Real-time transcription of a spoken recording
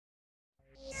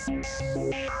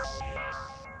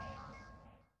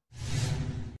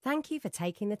Thank you for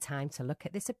taking the time to look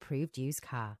at this approved used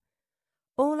car.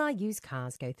 All our used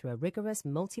cars go through a rigorous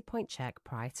multi-point check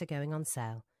prior to going on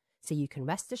sale, so you can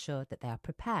rest assured that they are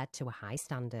prepared to a high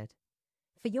standard.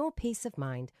 For your peace of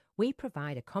mind, we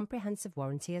provide a comprehensive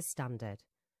warranty as standard.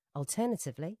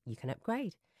 Alternatively, you can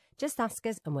upgrade. Just ask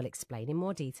us and we'll explain in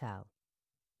more detail.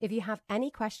 If you have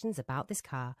any questions about this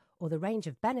car or the range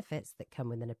of benefits that come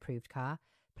with an approved car,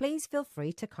 please feel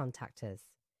free to contact us.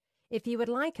 If you would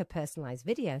like a personalised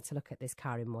video to look at this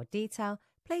car in more detail,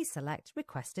 please select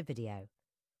Request a Video.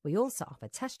 We also offer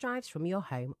test drives from your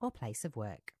home or place of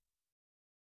work.